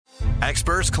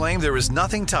Experts claim there is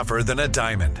nothing tougher than a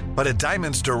diamond. But at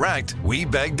Diamonds Direct, we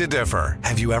beg to differ.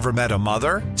 Have you ever met a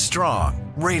mother?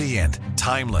 Strong, radiant,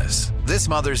 timeless. This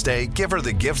Mother's Day, give her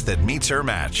the gift that meets her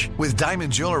match. With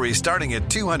diamond jewelry starting at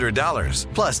 $200.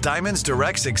 Plus, Diamonds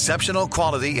Direct's exceptional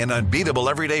quality and unbeatable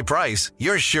everyday price,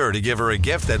 you're sure to give her a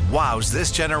gift that wows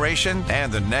this generation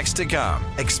and the next to come.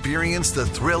 Experience the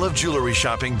thrill of jewelry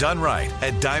shopping done right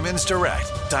at Diamonds Direct.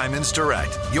 Diamonds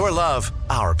Direct. Your love,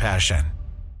 our passion.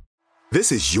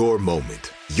 This is your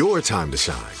moment, your time to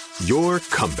shine, your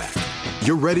comeback.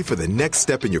 You're ready for the next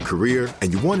step in your career,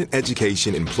 and you want an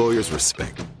education employers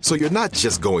respect. So you're not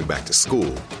just going back to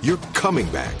school, you're coming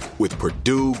back with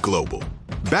Purdue Global.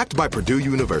 Backed by Purdue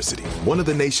University, one of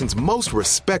the nation's most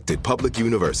respected public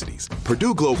universities,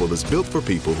 Purdue Global is built for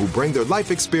people who bring their life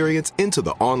experience into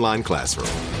the online classroom.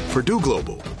 Purdue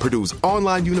Global, Purdue's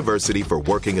online university for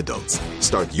working adults.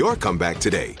 Start your comeback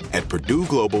today at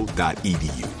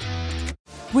purdueglobal.edu.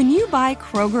 When you buy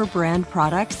Kroger brand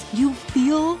products, you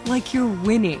feel like you're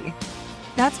winning.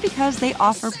 That's because they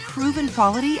offer proven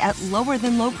quality at lower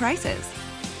than low prices.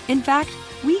 In fact,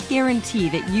 we guarantee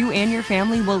that you and your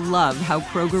family will love how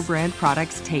Kroger brand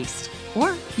products taste,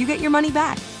 or you get your money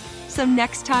back. So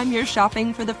next time you're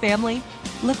shopping for the family,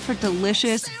 look for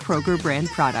delicious Kroger brand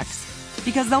products,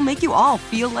 because they'll make you all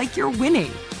feel like you're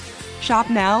winning. Shop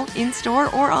now, in-store,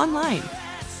 or online.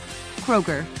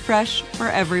 Kroger, fresh for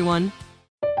everyone.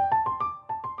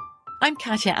 I'm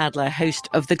Katya Adler, host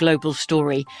of The Global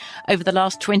Story. Over the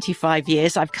last 25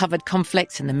 years, I've covered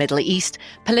conflicts in the Middle East,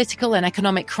 political and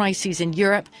economic crises in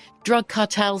Europe, drug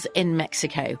cartels in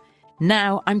Mexico.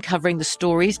 Now I'm covering the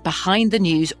stories behind the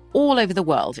news all over the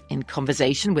world in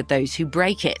conversation with those who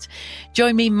break it.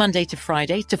 Join me Monday to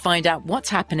Friday to find out what's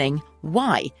happening,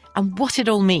 why, and what it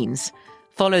all means.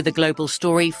 Follow The Global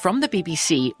Story from the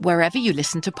BBC wherever you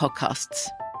listen to podcasts.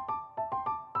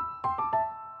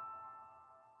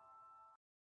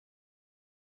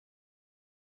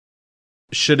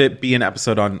 Should it be an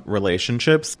episode on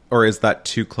relationships, or is that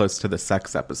too close to the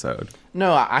sex episode?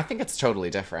 No, I think it's totally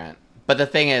different. But the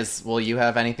thing is, will you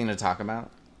have anything to talk about?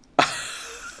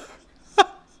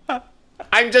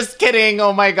 I'm just kidding.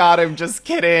 Oh my God, I'm just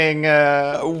kidding.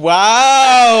 Wow.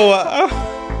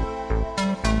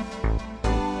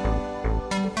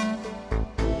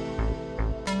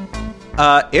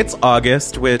 It's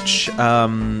August, which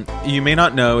you may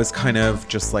not know is kind of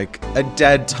just like a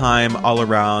dead time all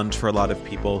around for a lot of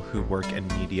people who work in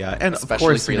media. And especially of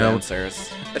course,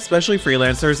 freelancers. Especially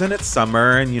freelancers. And it's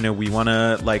summer, and, we want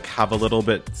to like have a little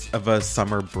bit of a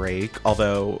summer break.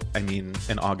 Although, I mean,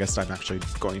 in August, I'm actually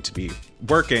going to be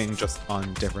working just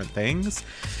on different things.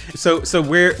 So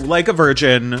we're like a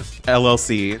Virgin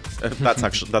LLC.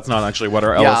 That's not actually what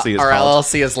our LLC is our called.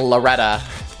 LLC is Loretta.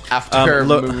 After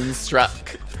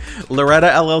Moonstruck. Loretta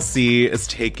LLC is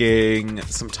taking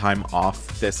some time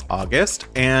off this August,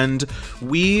 and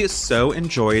we so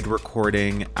enjoyed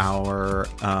recording our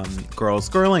Girls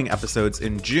Girling episodes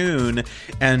in June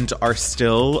and are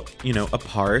still,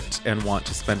 apart and want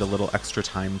to spend a little extra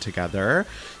time together.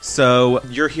 So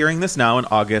you're hearing this now in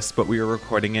August, but we are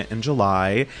recording it in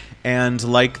July. And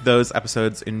like those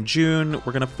episodes in June,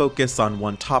 we're going to focus on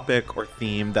one topic or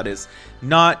theme that is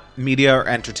not media or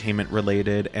entertainment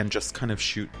related and just kind of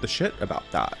shoot the shit about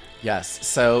that. Yes,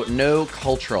 so no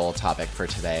cultural topic for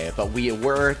today, but we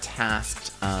were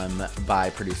tasked by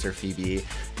producer Phoebe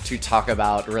to talk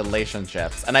about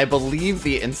relationships. And I believe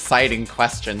the inciting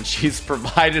question she's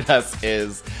provided us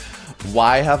is,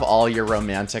 why have all your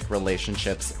romantic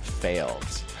relationships failed?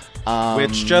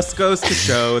 Which just goes to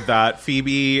show that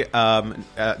Phoebe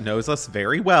knows us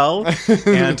very well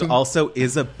and also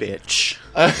is a bitch.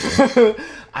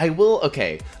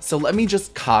 Okay, so let me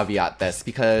just caveat this,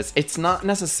 because it's not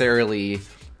necessarily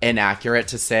inaccurate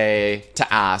to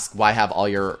ask, why have all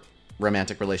your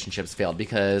romantic relationships failed?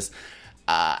 Because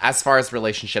as far as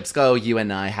relationships go, you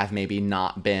and I have maybe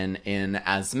not been in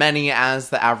as many as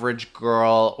the average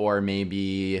girl, or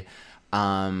maybe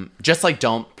just like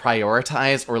don't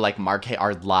prioritize or like market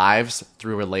our lives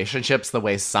through relationships the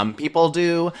way some people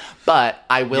do. But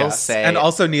I will say, and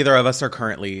also neither of us are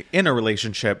currently in a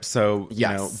relationship, so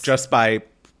just by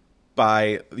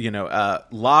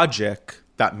logic,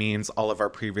 that means all of our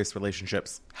previous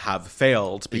relationships have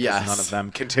failed because none of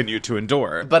them continue to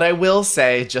endure. But I will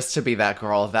say, just to be that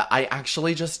girl, that I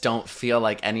actually just don't feel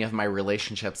like any of my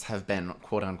relationships have been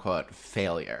quote unquote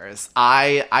failures.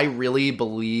 I really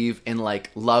believe in like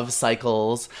love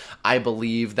cycles. I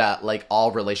believe that like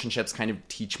all relationships kind of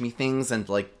teach me things and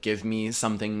like give me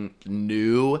something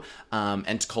new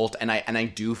and I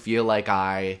do feel like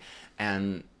I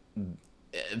am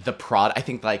I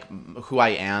think like who I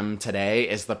am today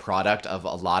is the product of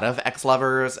a lot of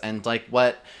ex-lovers and like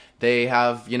what they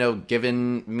have, you know,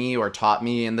 given me or taught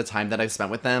me in the time that I've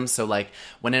spent with them. So like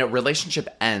when a relationship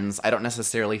ends, I don't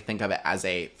necessarily think of it as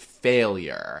a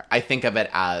failure. I think of it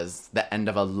as the end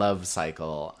of a love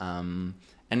cycle.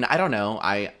 And I don't know.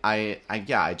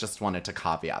 I just wanted to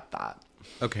caveat that.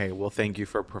 Okay, well, thank you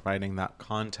for providing that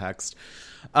context.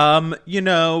 You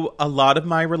know, a lot of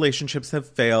my relationships have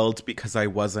failed because I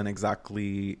wasn't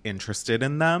exactly interested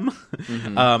in them.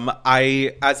 Mm-hmm.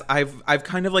 I've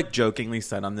kind of like jokingly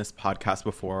said on this podcast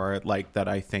before, like that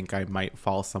I think I might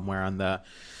fall somewhere on the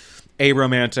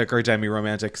aromantic or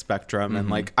demi-romantic spectrum. Mm-hmm. And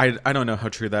like, I don't know how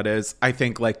true that is. I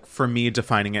think like for me,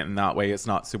 defining it in that way is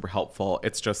not super helpful.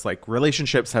 It's just like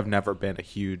relationships have never been a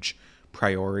huge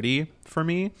priority for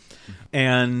me.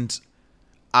 And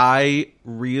I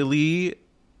really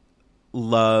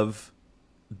love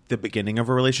the beginning of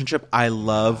a relationship. I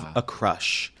love a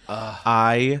crush.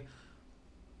 I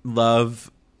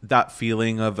love that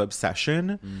feeling of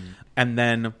obsession. And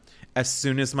then as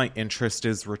soon as my interest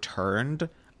is returned,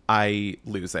 I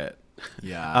lose it.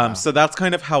 Yeah. So that's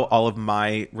kind of how all of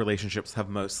my relationships have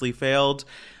mostly failed.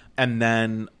 And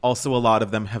then also a lot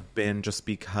of them have been just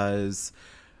because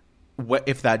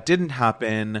if that didn't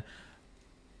happen,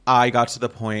 I got to the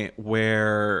point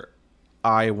where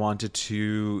I wanted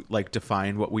to like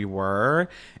define what we were,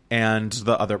 and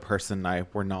the other person and I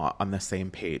were not on the same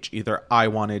page. Either I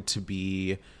wanted to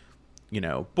be, you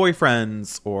know,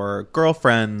 boyfriends or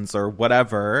girlfriends or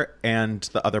whatever, and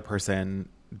the other person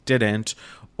didn't,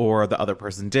 or the other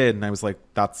person did, and I was like,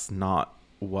 that's not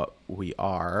what we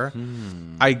are.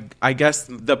 I guess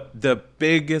the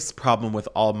biggest problem with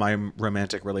all my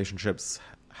romantic relationships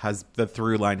the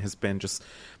through line has been just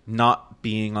not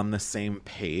being on the same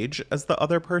page as the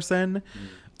other person.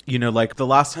 You know, like the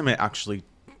last time I actually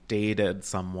dated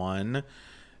someone,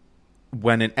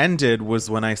 when it ended was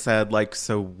when I said like,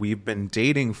 so we've been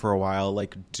dating for a while,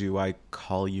 like, do I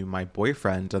call you my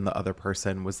boyfriend? And the other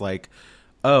person was like,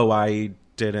 oh, I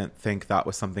didn't think that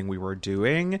was something we were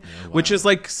doing. Which is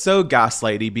like so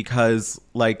gaslighty, because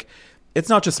like it's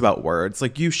not just about words.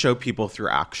 Like you show people through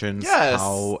actions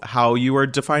how you are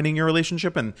defining your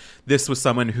relationship, and this was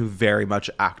someone who very much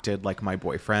acted like my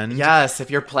boyfriend. Yes, if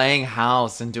you're playing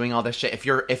house and doing all this shit,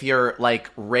 if you're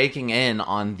like raking in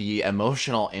on the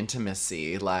emotional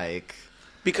intimacy, like,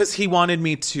 because he wanted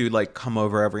me to like come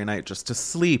over every night just to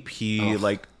sleep. He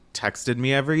like texted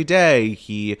me every day.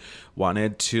 He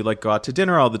wanted to like go out to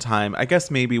dinner all the time. I guess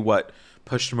maybe what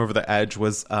pushed him over the edge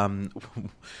was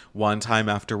one time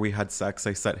after we had sex,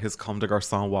 I set his Comme des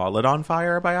Garçons wallet on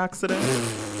fire by accident.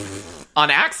 On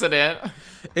accident?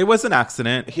 It was an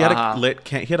accident. He had a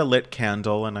lit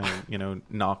candle, and I, you know,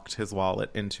 knocked his wallet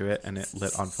into it, and it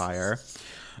lit on fire.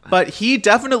 But he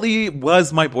definitely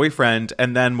was my boyfriend.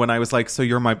 And then when I was like, so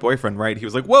you're my boyfriend, right? He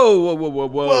was like, whoa, whoa, whoa, whoa,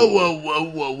 whoa. Whoa, whoa,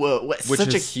 whoa, whoa, whoa. Which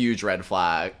such a huge red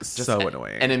flag. Just so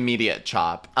annoying. An immediate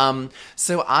chop.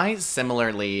 So I have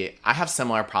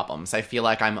similar problems. I feel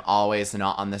like I'm always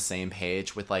not on the same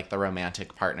page with like the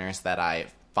romantic partners that I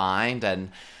find. And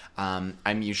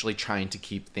I'm usually trying to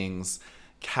keep things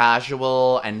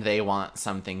casual, and they want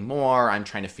something more. I'm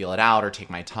trying to feel it out or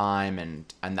take my time,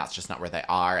 and that's just not where they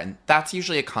are. And that's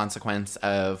usually a consequence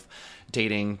of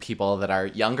dating people that are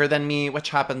younger than me, which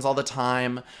happens all the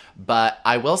time. But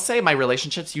I will say my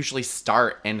relationships usually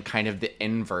start in kind of the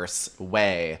inverse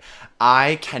way.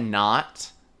 I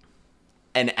cannot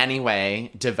in any way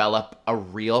develop a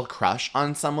real crush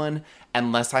on someone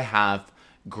unless I have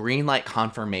green light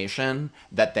confirmation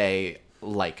that they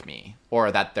like me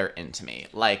or that they're into me.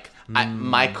 Like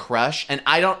my crush, and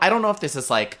I don't know if this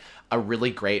is like a really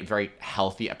great, very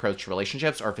healthy approach to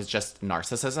relationships or if it's just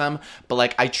narcissism, but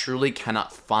like I truly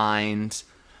cannot find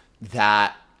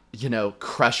that, you know,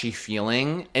 crushy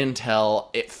feeling until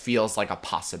it feels like a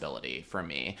possibility for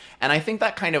me. And I think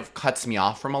that kind of cuts me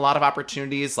off from a lot of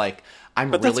opportunities. Like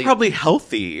But that's probably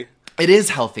healthy. It is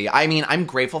healthy. I mean, I'm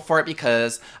grateful for it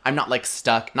because I'm not like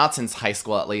stuck, not since high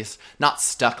school at least, not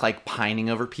stuck like pining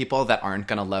over people that aren't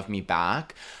going to love me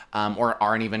back, or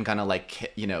aren't even going to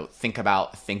like, you know, think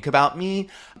about me.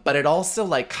 But it also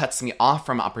like cuts me off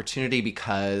from opportunity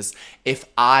because if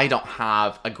I don't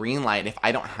have a green light, if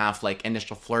I don't have like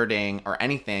initial flirting or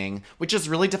anything, which is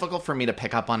really difficult for me to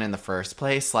pick up on in the first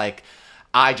place, like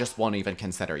I just won't even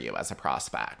consider you as a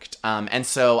prospect. And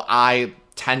so I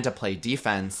tend to play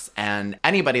defense, and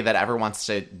anybody that ever wants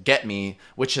to get me,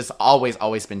 which has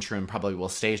always been true and probably will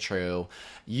stay true,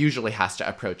 usually has to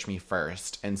approach me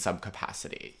first in some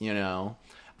capacity, you know?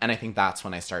 And I think that's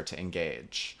when I start to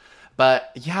engage.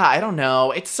 But yeah, I don't know.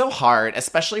 It's so hard,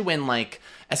 especially in like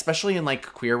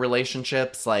queer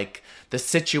relationships, like the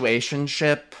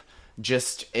situationship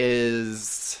just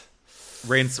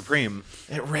reigns supreme.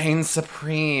 It reigns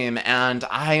supreme, and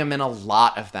I am in a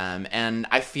lot of them. And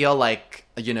I feel like,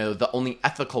 you know, the only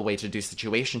ethical way to do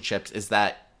situationships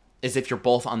is if you're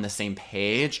both on the same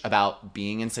page about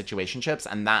being in situationships.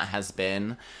 And that has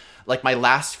been, like, my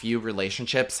last few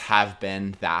relationships have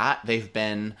been that. They've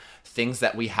been things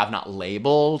that we have not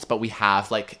labeled, but we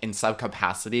have, like, in some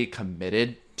capacity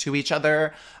committed to each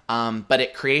other. But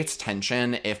it creates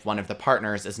tension if one of the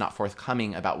partners is not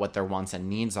forthcoming about what their wants and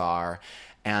needs are.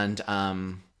 And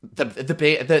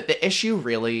the issue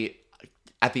really,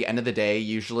 at the end of the day,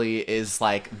 usually is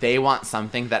like they want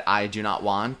something that I do not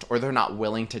want, or they're not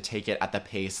willing to take it at the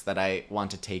pace that I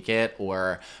want to take it,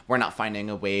 or we're not finding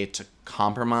a way to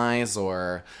compromise,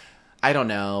 or I don't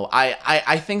know.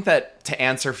 I think that, to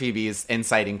answer Phoebe's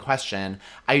inciting question,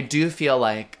 I do feel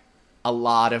like a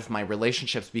lot of my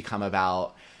relationships become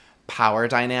about power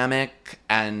dynamic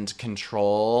and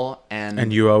control,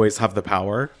 and you always have the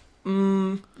power.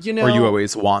 You know, or you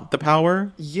always want the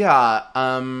power. Yeah.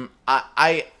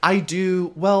 I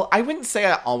do. Well, I wouldn't say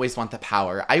I always want the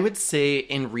power. I would say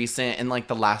in like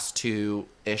the last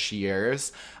 2-ish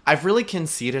years, I've really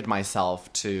conceded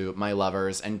myself to my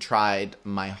lovers and tried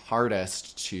my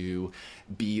hardest to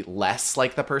be less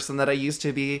like the person that I used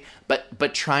to be,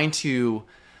 but trying to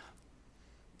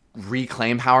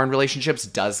reclaim power in relationships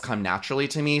does come naturally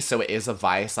to me. So it is a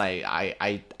vice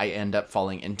I end up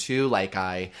falling into. Like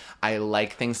I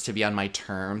like things to be on my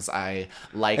terms.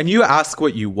 And you ask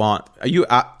what you want.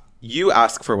 You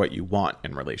ask for what you want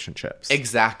in relationships.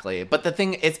 Exactly. But the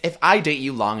thing is, if I date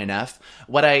you long enough,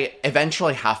 what I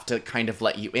eventually have to kind of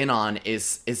let you in on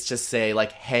is just say,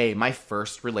 like, hey, my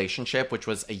first relationship, which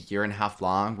was 1.5 years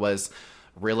long, was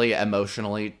really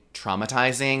emotionally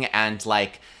traumatizing, and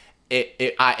like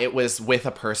it was with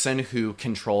a person who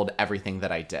controlled everything that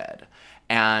I did.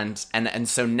 And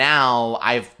so now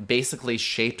I've basically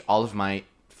shaped all of my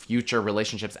future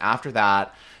relationships after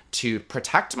that to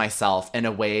protect myself in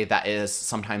a way that is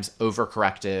sometimes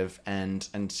overcorrective and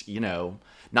you know,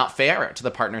 not fair to the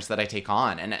partners that I take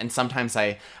on. And sometimes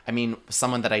I mean,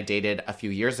 someone that I dated a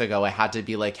few years ago, I had to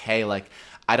be like, hey, like,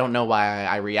 I don't know why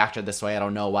I reacted this way. I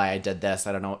don't know why I did this.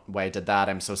 I don't know why I did that.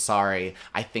 I'm so sorry.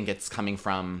 I think it's coming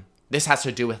from... This has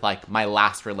to do with, like, my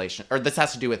last relation, or this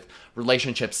has to do with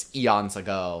relationships eons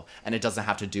ago, and it doesn't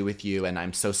have to do with you, and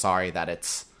I'm so sorry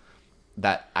that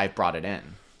I brought it in.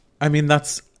 I mean,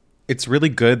 it's really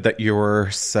good that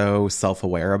you're so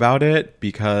self-aware about it,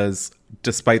 because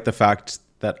despite the fact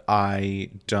that I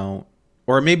don't,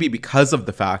 or maybe because of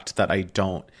the fact that I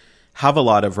don't have a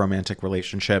lot of romantic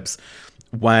relationships,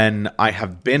 when I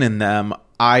have been in them,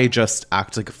 I just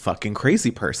act like a fucking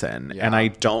crazy person. Yeah. And I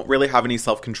don't really have any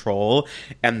self-control.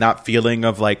 And that feeling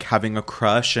of like having a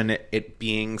crush and it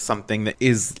being something that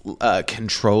is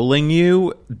controlling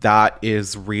you, that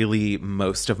is really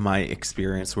most of my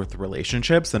experience with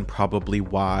relationships, and probably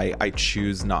why I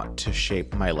choose not to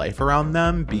shape my life around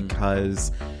them,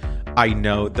 because I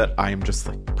know that I'm just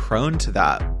like prone to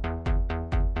that.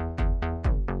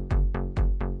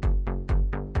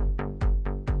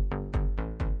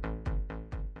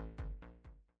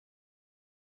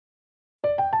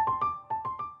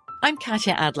 I'm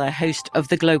Katya Adler, host of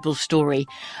The Global Story.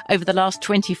 Over the last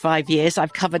 25 years,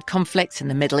 I've covered conflicts in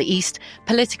the Middle East,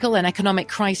 political and economic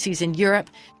crises in Europe,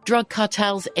 drug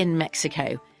cartels in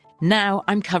Mexico. Now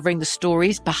I'm covering the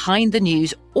stories behind the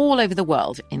news all over the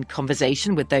world in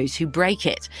conversation with those who break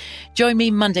it. Join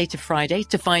me Monday to Friday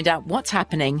to find out what's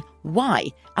happening, why,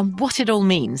 and what it all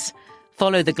means.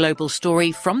 Follow The Global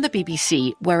Story from the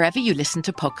BBC wherever you listen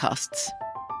to podcasts.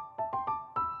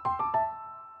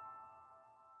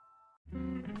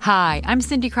 Hi, I'm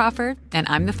Cindy Crawford, and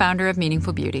I'm the founder of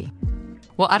Meaningful Beauty.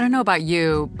 Well, I don't know about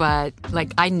you, but,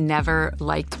 like, I never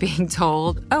liked being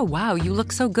told, oh, wow, you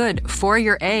look so good for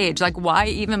your age. Like, why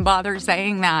even bother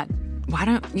saying that? Why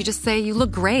don't you just say you look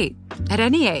great at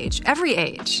any age, every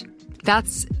age?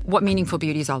 That's what Meaningful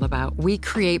Beauty is all about. We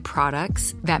create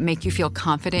products that make you feel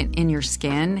confident in your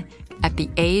skin at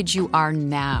the age you are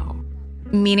now.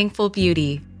 Meaningful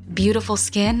Beauty. Beautiful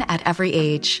skin at every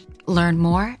age. Learn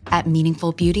more at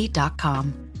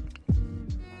meaningfulbeauty.com.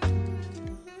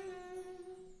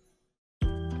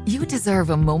 You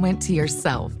deserve a moment to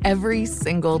yourself every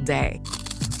single day.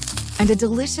 And a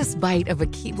delicious bite of a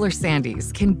Keebler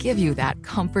Sandies can give you that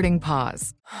comforting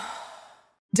pause.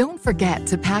 Don't forget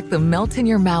to pack the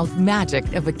melt-in-your-mouth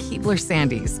magic of a Keebler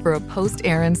Sandies for a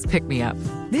post-errands pick-me-up.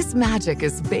 This magic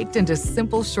is baked into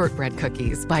simple shortbread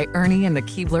cookies by Ernie and the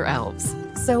Keebler Elves.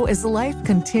 So as life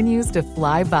continues to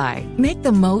fly by, make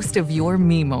the most of your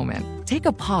me moment. Take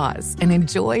a pause and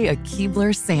enjoy a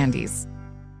Keebler Sandies.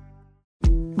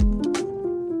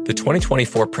 The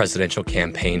 2024 presidential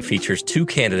campaign features two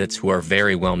candidates who are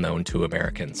very well known to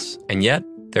Americans. And yet,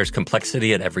 there's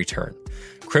complexity at every turn.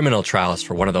 Criminal trials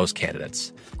for one of those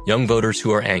candidates. Young voters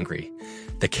who are angry.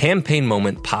 The Campaign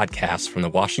Moment podcast from the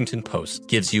Washington Post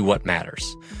gives you what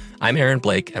matters. I'm Aaron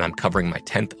Blake, and I'm covering my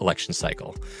 10th election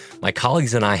cycle. My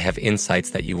colleagues and I have insights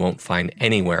that you won't find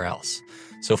anywhere else.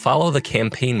 So follow The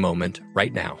Campaign Moment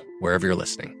right now, wherever you're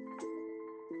listening.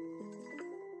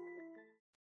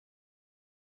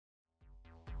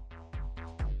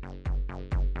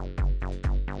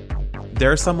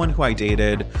 There's someone who I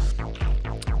dated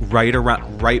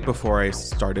right before I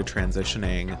started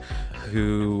transitioning,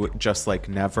 who just like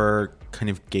never kind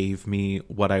of gave me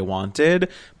what I wanted,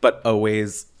 but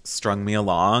always strung me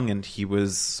along. And he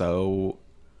was so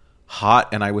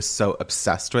hot and I was so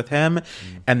obsessed with him,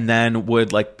 and then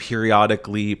would like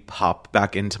periodically pop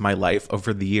back into my life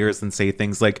over the years and say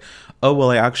things like, oh, well,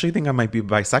 I actually think I might be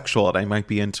bisexual and I might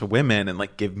be into women, and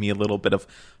like give me a little bit of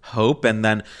hope. And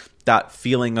then that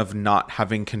feeling of not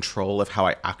having control of how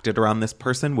I acted around this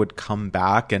person would come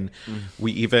back. And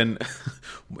we even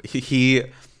he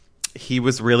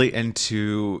was really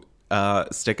into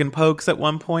stick and pokes at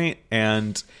one point,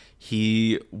 and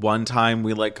one time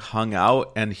we like hung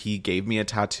out and he gave me a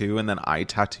tattoo, and then I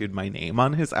tattooed my name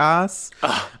on his ass.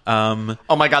 Oh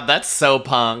my God, that's so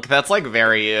punk. That's like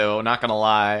very you, not gonna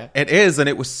lie. It is. And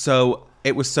it was so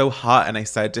hot. And I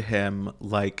said to him,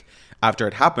 like, after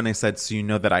it happened, I said, so you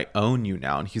know that I own you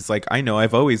now? And he's like, I know,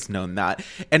 I've always known that.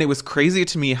 And it was crazy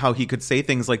to me how he could say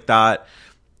things like that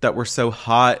were so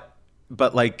hot,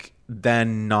 but like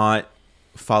then not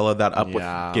follow that up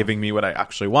with giving me what I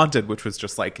actually wanted, which was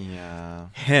just like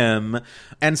him.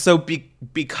 And so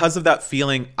because of that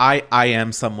feeling, I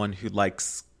am someone who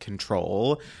likes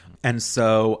control. And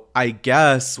so I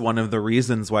guess one of the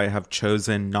reasons why I have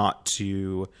chosen not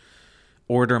to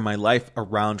order my life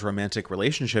around romantic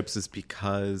relationships is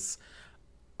because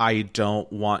I don't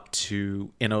want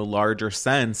to, in a larger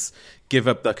sense, give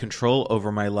up the control over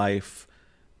my life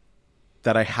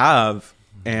that I have.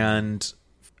 And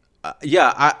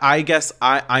I guess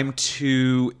I'm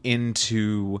too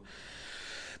into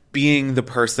being the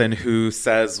person who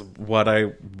says what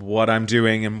I'm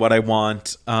doing and what I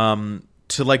want,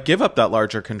 to like give up that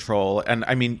larger control. And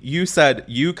I mean, you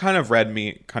kind of read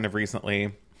me kind of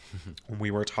recently when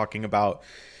we were talking about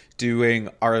doing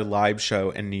our live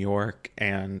show in New York,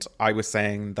 and I was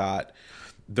saying that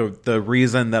the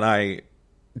reason that I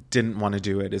didn't want to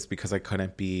do it is because I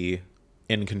couldn't be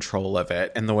in control of it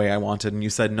in the way I wanted. And you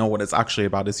said, no, what it's actually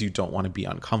about is you don't want to be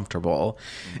uncomfortable.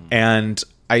 And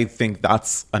I think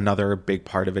that's another big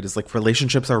part of it, is like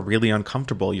relationships are really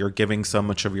uncomfortable. You're giving so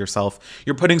much of yourself,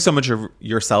 you're putting so much of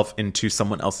yourself into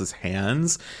someone else's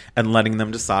hands and letting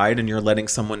them decide, and you're letting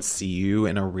someone see you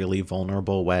in a really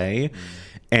vulnerable way.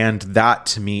 And that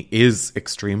to me is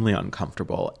extremely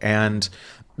uncomfortable. And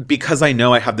because I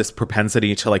know I have this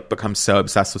propensity to like become so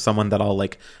obsessed with someone that I'll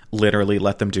like literally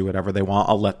let them do whatever they want.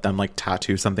 I'll let them like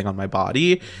tattoo something on my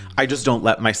body. I just don't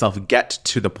let myself get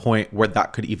to the point where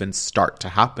that could even start to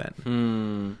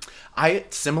happen. I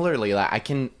similarly, like,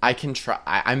 I can try.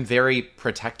 I'm very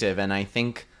protective, and I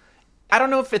think, I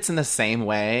don't know if it's in the same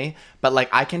way, but like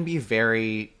I can be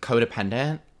very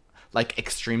codependent, like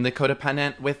extremely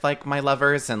codependent with like my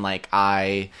lovers, and like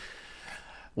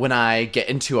when I get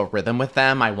into a rhythm with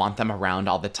them, I want them around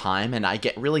all the time, and I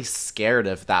get really scared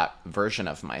of that version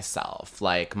of myself.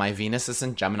 Like, my Venus is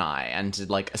in Gemini, and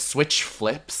like a switch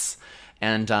flips,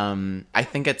 and I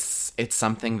think it's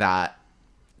something that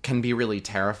can be really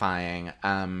terrifying,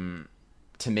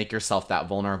 to make yourself that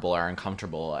vulnerable or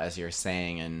uncomfortable, as you're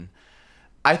saying. And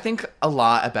I think a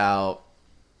lot about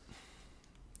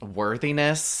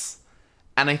worthiness,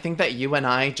 and I think that you and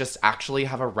I just actually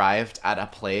have arrived at a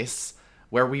place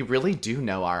where we really do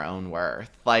know our own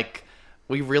worth. Like,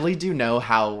 we really do know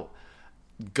how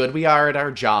good we are at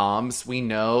our jobs. We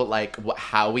know, like,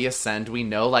 how we ascend. We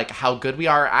know, like, how good we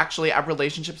are actually at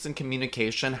relationships and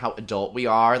communication, how adult we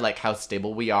are, like, how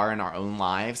stable we are in our own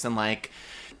lives. And, like,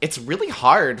 it's really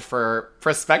hard for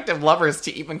prospective lovers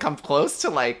to even come close to,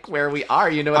 like, where we are.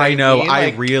 You know what I mean? I know.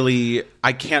 Like,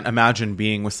 I can't imagine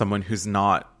being with someone who's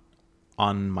not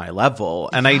on my level.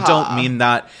 And I don't mean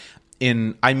that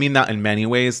I mean that in many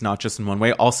ways, not just in one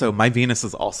way. Also, my Venus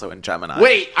is also in Gemini.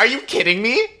 Wait, are you kidding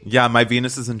me? Yeah, my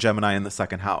Venus is in Gemini in the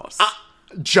second house.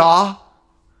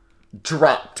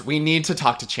 dropped. We need to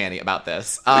talk to Channy about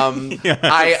this.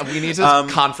 Yes. We need to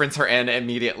conference her in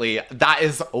immediately. That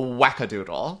is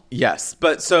wackadoodle. Yes,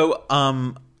 but so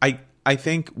I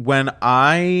think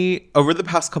over the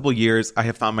past couple years, I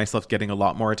have found myself getting a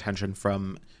lot more attention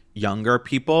from younger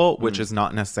people, which is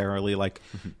not necessarily like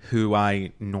who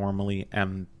I normally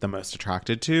am the most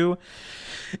attracted to.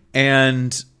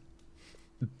 And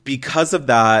because of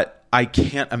that, I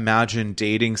can't imagine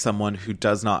dating someone who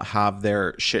does not have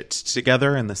their shit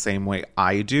together in the same way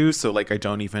I do. So like I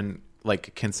don't even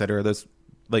like consider those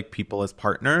like people as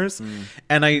partners.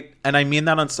 And I mean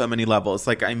that on so many levels.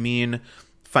 Like I mean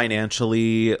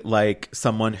financially, like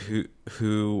someone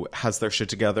who has their shit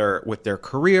together with their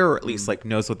career, or at least like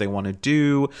knows what they want to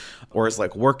do or is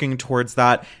like working towards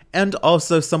that. And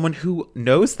also someone who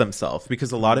knows themselves,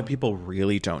 because a lot of people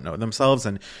really don't know themselves.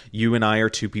 And you and I are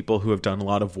two people who have done a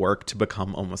lot of work to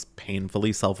become almost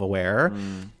painfully self-aware.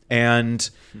 And,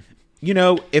 you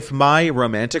know, if my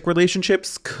romantic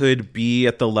relationships could be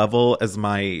at the level as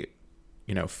my,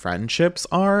 you know, friendships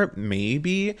are,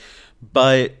 maybe,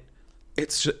 but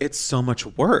it's so much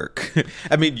work.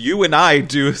 I mean, you and I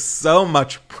do so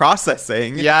much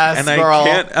processing. Yes, and girl.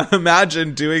 I can't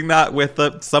imagine doing that with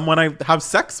someone I have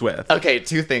sex with. Okay,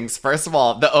 two things. First of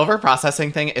all, the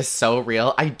over-processing thing is so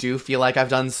real. I do feel like I've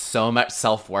done so much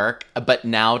self-work, but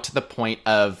now to the point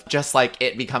of just like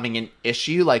it becoming an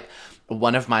issue. Like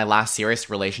one of my last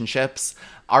serious relationships,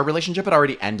 our relationship had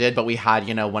already ended, but we had,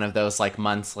 you know, one of those like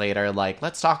months later, like,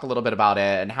 let's talk a little bit about it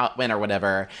and how it went or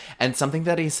whatever. And something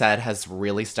that he said has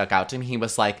really stuck out to me. He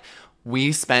was like,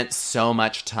 we spent so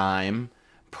much time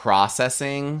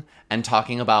processing and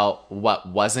talking about what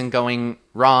wasn't going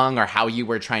wrong or how you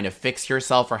were trying to fix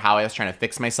yourself or how I was trying to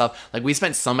fix myself. Like we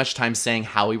spent so much time saying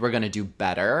how we were going to do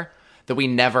better that we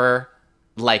never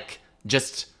like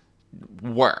just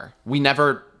were. We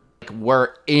never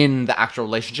were in the actual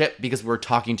relationship because we were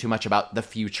talking too much about the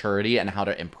futurity and how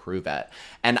to improve it.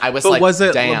 And I was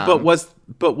damn.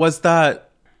 But was that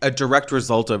a direct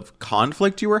result of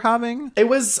conflict you were having? It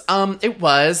was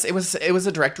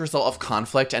a direct result of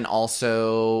conflict and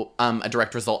also a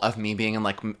direct result of me being in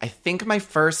like, I think my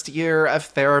first year of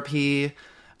therapy.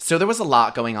 So there was a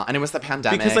lot going on, and it was the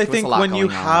pandemic. Because I think when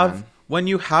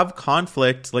you have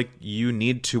conflict, like you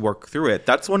need to work through it.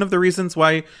 That's one of the reasons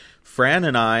why Fran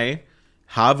and I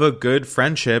have a good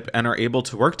friendship and are able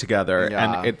to work together.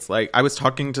 Yeah. And it's like, I was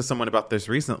talking to someone about this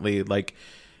recently, like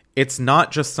it's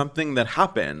not just something that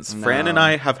happens. No. Fran and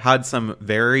I have had some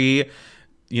very,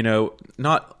 you know,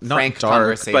 not frank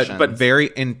dark, but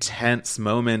very intense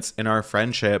moments in our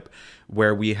friendship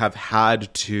where we have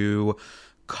had to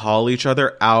call each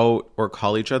other out or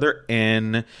call each other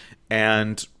in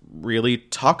and really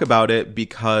talk about it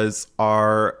because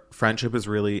our friendship is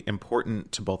really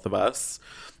important to both of us.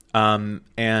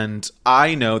 And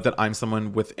I know that I'm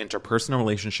someone with interpersonal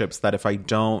relationships that if I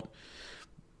don't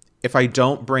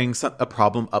bring a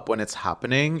problem up when it's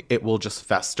happening, it will just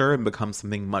fester and become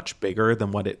something much bigger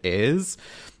than what it is.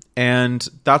 And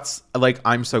that's like,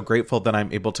 I'm so grateful that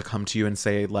I'm able to come to you and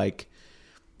say like,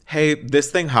 hey,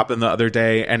 this thing happened the other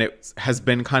day and it has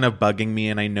been kind of bugging me.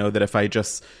 And I know that if I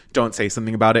just don't say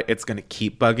something about it, it's going to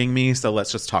keep bugging me. So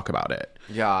let's just talk about it.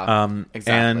 Yeah,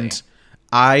 exactly. And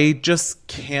I just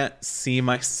can't see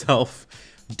myself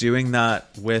doing that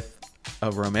with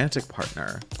a romantic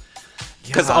partner.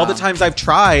 Because all the times I've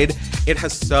tried, it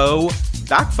has so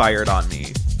backfired on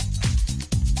me.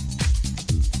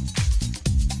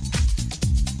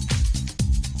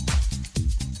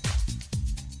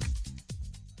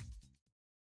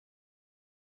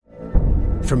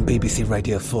 From BBC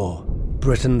Radio 4,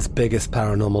 Britain's biggest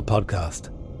paranormal podcast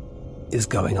is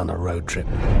going on a road trip.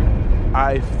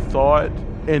 I thought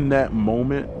in that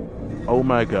moment, oh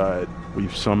my God,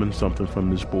 we've summoned something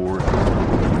from this board.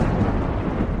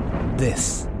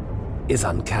 This is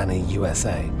Uncanny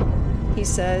USA. He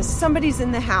says, somebody's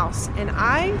in the house, and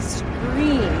I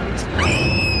screamed.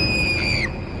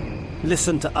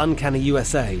 Listen to Uncanny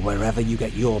USA wherever you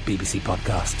get your BBC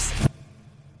podcasts,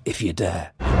 if you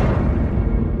dare.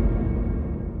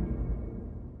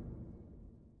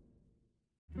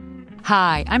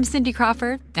 Hi, I'm Cindy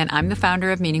Crawford, and I'm the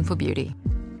founder of Meaningful Beauty.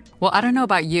 Well, I don't know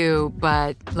about you,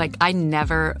 but like I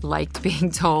never liked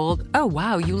being told, oh,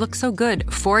 wow, you look so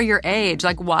good for your age.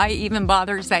 Like, why even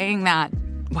bother saying that?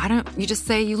 Why don't you just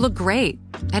say you look great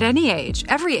at any age,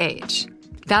 every age?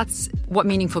 That's what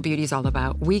Meaningful Beauty is all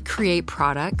about. We create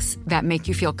products that make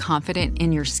you feel confident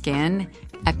in your skin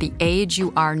at the age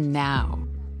you are now.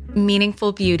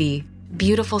 Meaningful Beauty.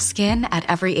 Beautiful skin at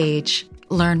every age.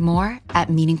 Learn more at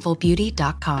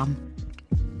meaningfulbeauty.com.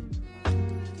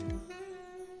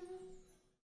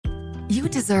 you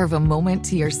deserve a moment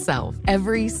to yourself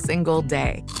every single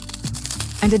day.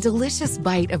 And a delicious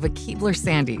bite of a Keebler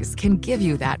Sandies can give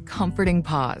you that comforting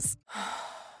pause.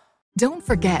 Don't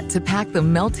forget to pack the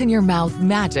melt-in-your-mouth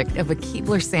magic of a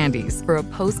Keebler Sandies for a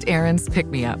post-errands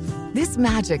pick-me-up. This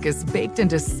magic is baked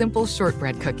into simple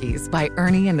shortbread cookies by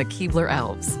Ernie and the Keebler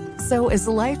Elves. So as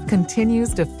life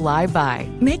continues to fly by,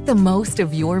 make the most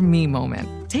of your me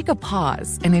moment. Take a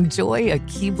pause and enjoy a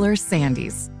Keebler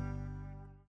Sandies.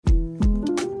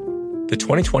 The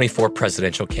 2024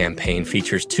 presidential campaign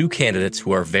features two candidates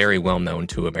who are very well known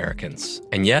to Americans.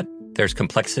 And yet, there's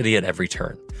complexity at every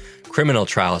turn. Criminal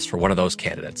trials for one of those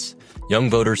candidates. Young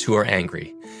voters who are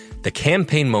angry. The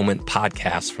Campaign Moment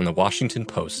podcast from the Washington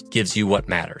Post gives you what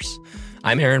matters.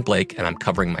 I'm Aaron Blake, and I'm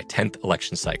covering my 10th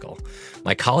election cycle.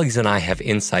 My colleagues and I have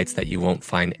insights that you won't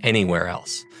find anywhere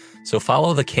else. So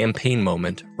follow The Campaign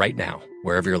Moment right now,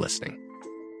 wherever you're listening.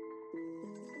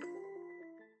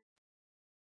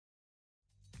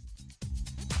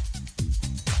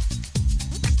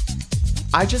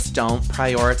 I just don't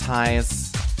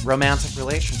prioritize romantic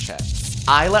relationships.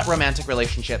 I let romantic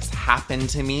relationships happen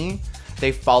to me.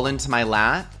 They fall into my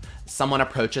lap. Someone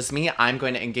approaches me, I'm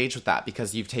going to engage with that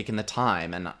because you've taken the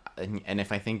time. And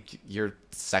if I think you're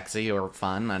sexy or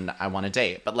fun and I want to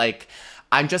date. But like,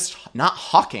 I'm just not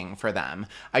hawking for them.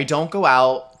 I don't go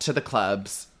out to the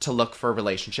clubs to look for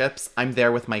relationships. I'm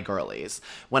there with my girlies.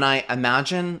 When I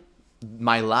imagine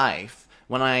my life,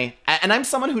 and I'm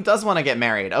someone who does want to get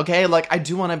married, okay? Like, I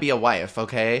do want to be a wife,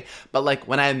 okay? But, like,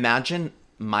 when I imagine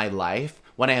my life,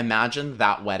 when I imagine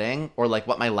that wedding, or, like,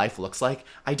 what my life looks like,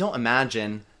 I don't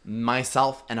imagine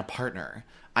myself and a partner.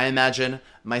 I imagine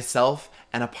myself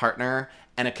and a partner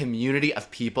and a community of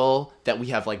people that we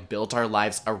have, like, built our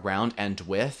lives around and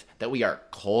with, that we are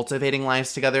cultivating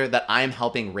lives together, that I'm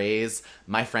helping raise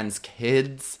my friends'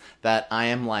 kids, that I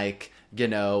am, like, you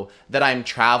know, that I'm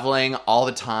traveling all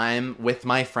the time with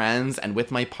my friends and with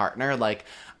my partner. Like,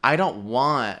 I don't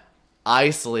want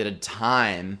isolated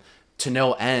time to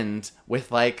no end with,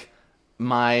 like,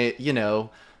 my, you know,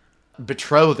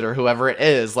 betrothed or whoever it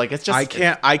is. Like, it's just...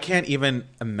 I can't even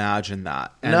imagine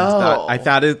that. And no.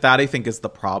 that I think is the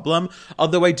problem.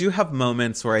 Although I do have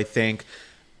moments where I think,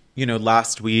 you know,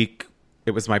 last week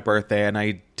it was my birthday and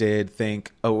I did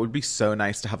think, oh, it would be so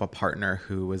nice to have a partner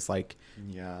who was, like...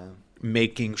 Yeah.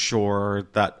 Making sure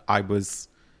that I was,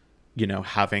 you know,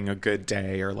 having a good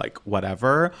day or like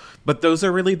whatever. But those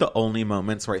are really the only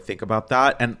moments where I think about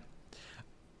that. And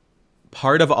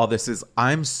part of all this is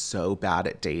I'm so bad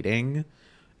at dating.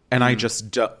 And I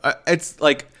just don't, it's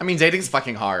like, I mean, dating's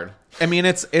fucking hard. I mean,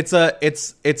 it's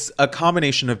a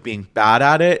combination of being bad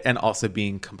at it and also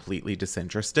being completely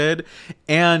disinterested.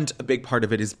 And a big part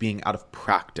of it is being out of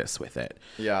practice with it.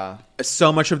 Yeah.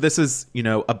 So much of this is, you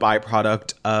know, a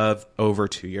byproduct of over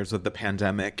 2 years of the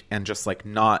pandemic and just like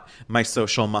not my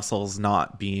social muscles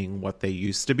not being what they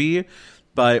used to be.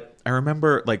 But I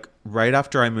remember like right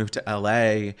after I moved to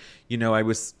LA, you know, I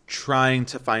was trying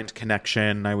to find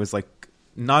connection. I was like,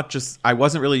 I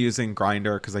wasn't really using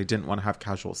Grindr because I didn't want to have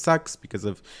casual sex because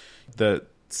of the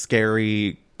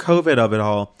scary COVID of it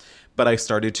all. But I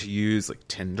started to use like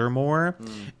Tinder more.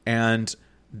 And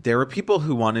there were people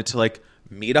who wanted to like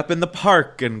meet up in the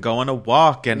park and go on a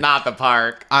walk. And not the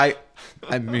park. I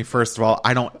mean, first of all,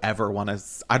 I don't ever want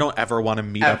to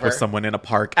meet up with someone in a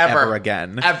park ever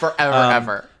again.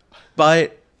 Ever.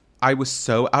 But I was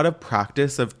so out of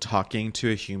practice of talking to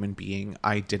a human being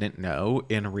I didn't know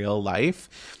in real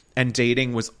life. And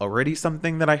dating was already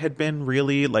something that I had been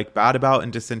really like bad about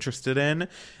and disinterested in.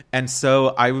 And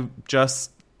so I just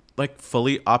like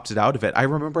fully opted out of it. I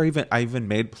remember I even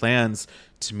made plans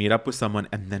to meet up with someone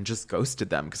and then just ghosted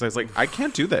them because I was like, I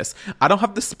can't do this. I don't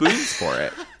have the spoons for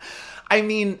it. I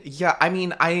mean, yeah,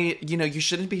 you know, you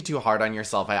shouldn't be too hard on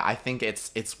yourself. I think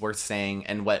it's worth saying,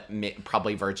 and what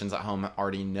probably virgins at home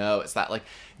already know is that, like,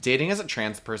 dating as a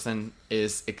trans person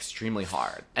is extremely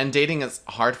hard. And dating is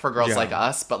hard for girls like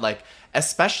us, but, like,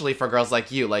 especially for girls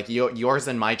like you. Like, yours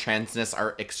and my transness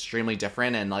are extremely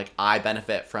different, and, like, I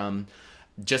benefit from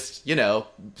just, you know,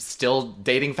 still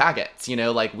dating faggots, you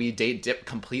know, like we date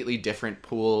completely different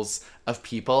pools of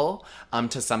people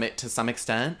to some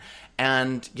extent.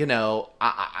 And, you know,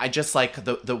 I just like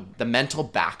the mental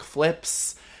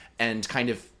backflips and kind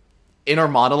of inner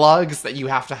monologues that you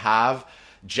have to have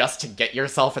just to get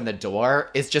yourself in the door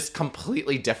is just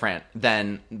completely different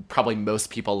than probably most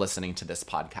people listening to this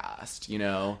podcast, you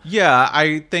know? Yeah,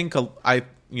 I think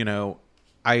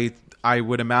I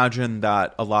would imagine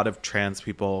that a lot of trans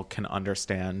people can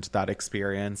understand that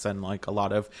experience, and like a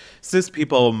lot of cis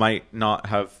people might not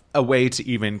have a way to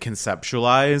even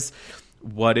conceptualize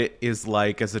what it is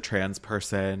like as a trans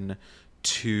person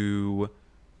to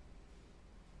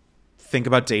think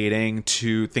about dating,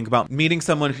 to think about meeting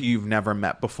someone who you've never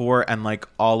met before, and like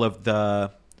all of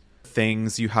the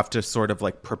things you have to sort of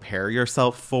like prepare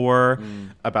yourself for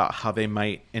about how they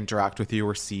might interact with you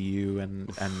or see you,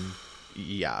 and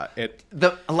yeah,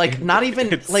 not even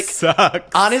like sucks.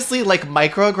 Honestly, like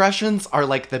microaggressions are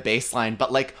like the baseline,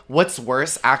 but like what's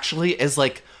worse actually is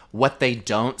like what they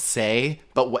don't say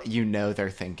but what you know they're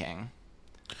thinking.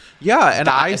 Yeah, and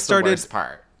that I is started the worst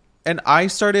part. And I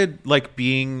started like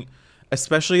being,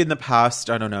 especially in the past,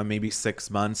 I don't know, maybe 6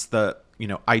 months,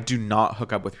 I do not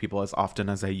hook up with people as often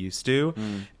as I used to.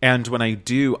 And when I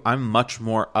do, I'm much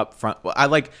more upfront. I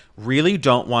like really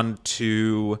don't want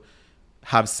to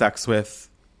have sex with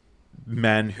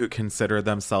men who consider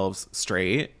themselves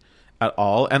straight at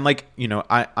all. And like,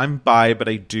 I'm bi, but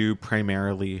I do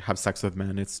primarily have sex with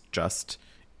men. It's just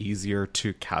easier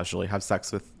to casually have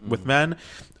sex with men.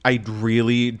 I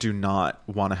really do not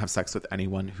want to have sex with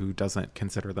anyone who doesn't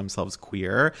consider themselves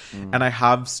queer. And I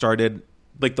have started,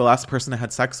 like the last person I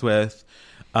had sex with,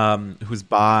 who's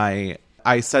bi,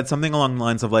 I said something along the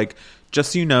lines of like,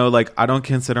 just so you know, like I don't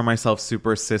consider myself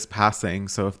super cis passing.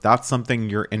 So if that's something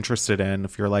you're interested in,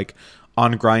 if you're like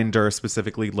on Grindr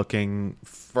specifically looking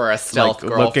for a stealth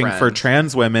girlfriend, looking for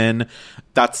trans women,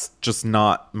 that's just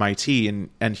not my tea.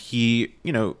 And he,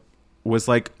 was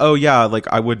like, oh yeah, like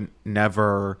I would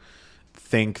never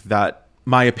think that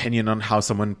my opinion on how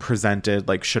someone presented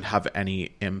like should have any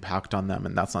impact on them,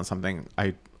 and that's not something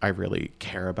I really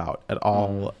care about at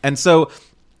all. And so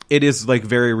it is like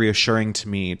very reassuring to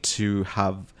me to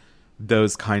have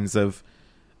those kinds of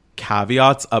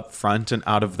caveats up front and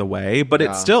out of the way, but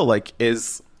it still like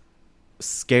is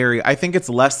scary. I think it's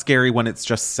less scary when it's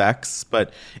just sex,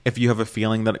 but if you have a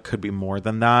feeling that it could be more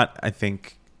than that, I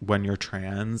think when you're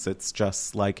trans, it's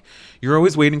just like you're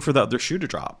always waiting for the other shoe to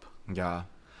drop. Yeah.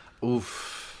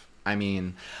 Oof. I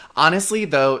mean, honestly,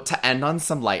 though, to end on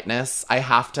some lightness, I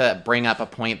have to bring up a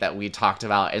point that we talked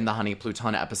about in the Honey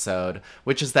Pluton episode,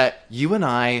 which is that you and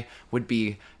I would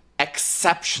be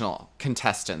exceptional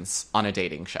contestants on a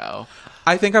dating show.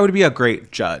 I think I would be a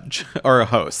great judge or a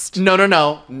host. No,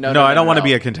 I don't want to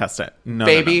be a contestant. No,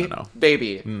 baby.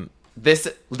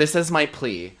 This is my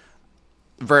plea.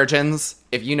 Virgins,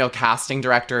 if you know casting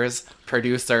directors,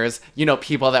 producers,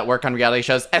 people that work on reality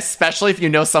shows, especially if you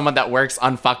know someone that works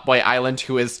on Fuckboy Island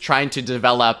who is trying to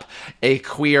develop a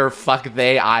queer fuck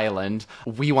they island,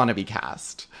 we want to be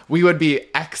cast. We would be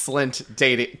excellent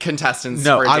dating contestants.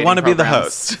 No, for I want to be the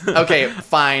programs. host. Okay,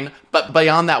 fine. But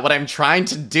beyond that, what I'm trying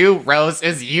to do, Rose,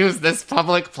 is use this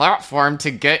public platform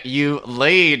to get you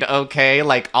laid, okay?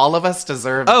 Like, all of us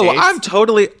deserve dates. I'm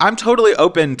totally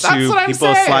open to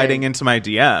people sliding into my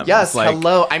DMs. Yes, like,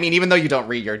 hello. I mean, even though you don't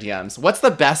read your DMs, what's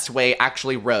the best way,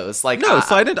 actually, Rose? Like, no,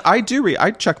 slide. I do read.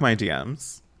 I check my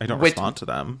DMs. I don't respond to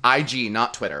them. IG,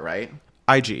 not Twitter, right?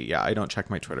 IG, yeah, I don't check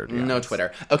my Twitter DMs. No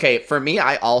Twitter. Okay, for me,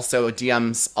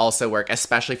 DMs also work,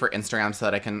 especially for Instagram, so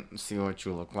that I can see what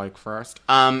you look like first.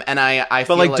 And I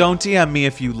feel like don't DM me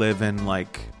if you live in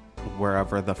like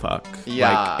wherever the fuck.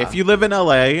 Yeah. Like if you live in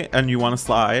LA and you want to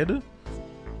slide,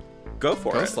 go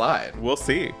for it. Go slide. We'll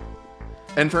see.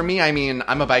 And for me, I mean,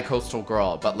 I'm a bi-coastal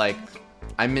girl, but like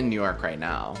I'm in New York right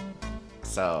now,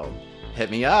 so hit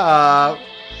me up.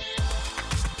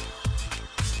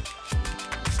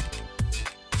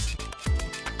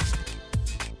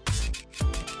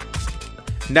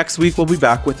 Next week, we'll be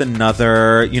back with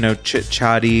another,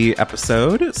 chit-chatty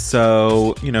episode.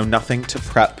 So, nothing to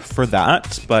prep for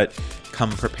that, but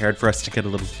come prepared for us to get a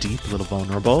little deep, a little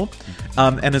vulnerable.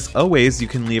 And as always, you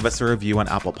can leave us a review on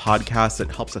Apple Podcasts. It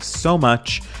helps us so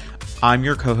much. I'm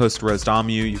your co-host, Rose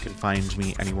Damu. You can find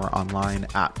me anywhere online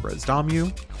at Rose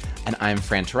Damu. And I'm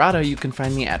Fran Tirado. You can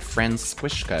find me at Fran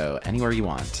Squishco, anywhere you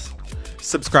want.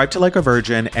 Subscribe to Like a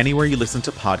Virgin anywhere you listen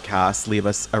to podcasts. Leave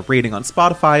us a rating on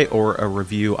Spotify or a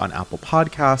review on Apple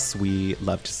Podcasts. We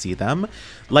love to see them.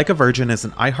 Like a Virgin is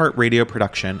an iHeartRadio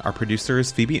production. Our producer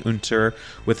is Phoebe Unter,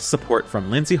 with support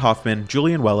from Lindsay Hoffman,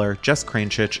 Julian Weller, Jess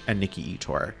Kranchich, and Nikki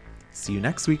Etor. See you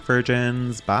next week,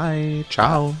 Virgins. Bye.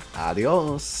 Ciao.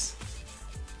 Adios.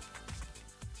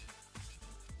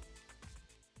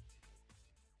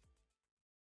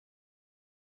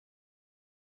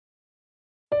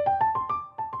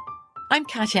 I'm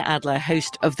Katya Adler,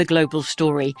 host of The Global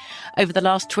Story. Over the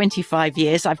last 25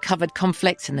 years, I've covered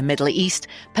conflicts in the Middle East,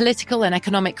 political and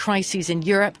economic crises in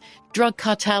Europe, drug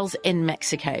cartels in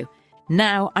Mexico.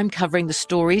 Now I'm covering the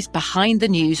stories behind the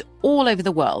news all over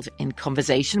the world in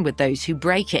conversation with those who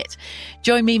break it.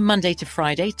 Join me Monday to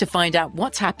Friday to find out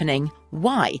what's happening,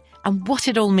 why, and what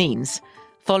it all means.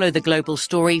 Follow The Global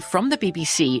Story from the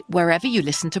BBC wherever you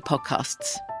listen to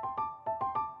podcasts.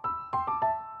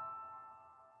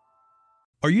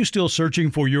 Are you still searching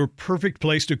for your perfect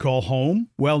place to call home?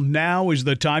 Well, now is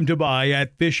the time to buy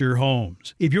at Fisher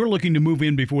Homes. If you're looking to move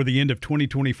in before the end of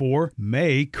 2024,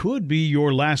 May could be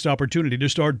your last opportunity to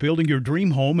start building your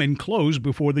dream home and close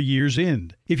before the year's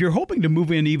end. If you're hoping to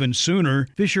move in even sooner,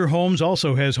 Fisher Homes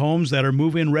also has homes that are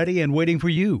move-in ready and waiting for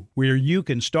you, where you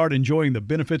can start enjoying the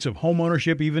benefits of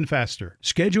homeownership even faster.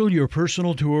 Schedule your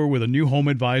personal tour with a new home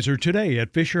advisor today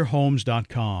at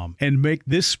FisherHomes.com and make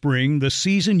this spring the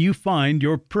season you find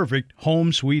your perfect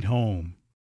home sweet home.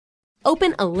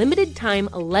 Open a limited-time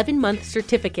 11-month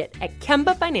certificate at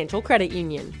Kemba Financial Credit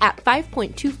Union. At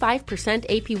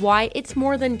 5.25% APY, it's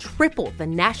more than triple the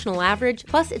national average,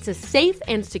 plus it's a safe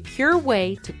and secure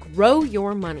way to grow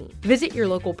your money. Visit your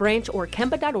local branch or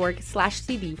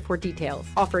kemba.org/CD for details.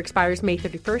 Offer expires May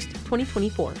 31st,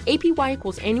 2024. APY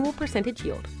equals annual percentage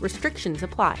yield. Restrictions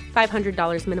apply.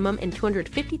 $500 minimum and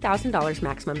 $250,000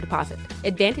 maximum deposit.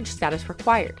 Advantage status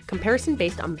required. Comparison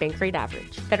based on bank rate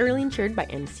average. Federally insured by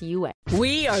NCUA.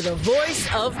 We are the voice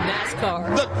of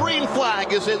NASCAR. The green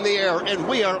flag is in the air, and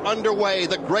we are underway.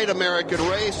 The Great American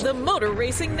Race. The Motor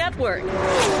Racing Network.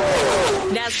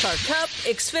 NASCAR Cup,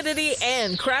 Xfinity,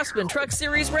 and Craftsman Truck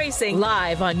Series Racing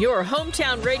live on your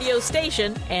hometown radio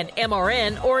station and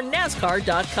MRN or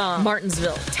NASCAR.com.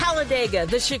 Martinsville, Talladega,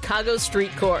 the Chicago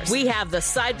Street Course. We have the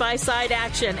side-by-side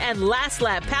action and last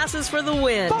lap passes for the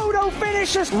win. Photo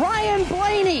finishes. Ryan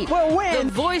Blaney will win.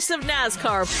 The voice of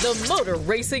NASCAR, the Motor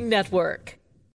Racing Network.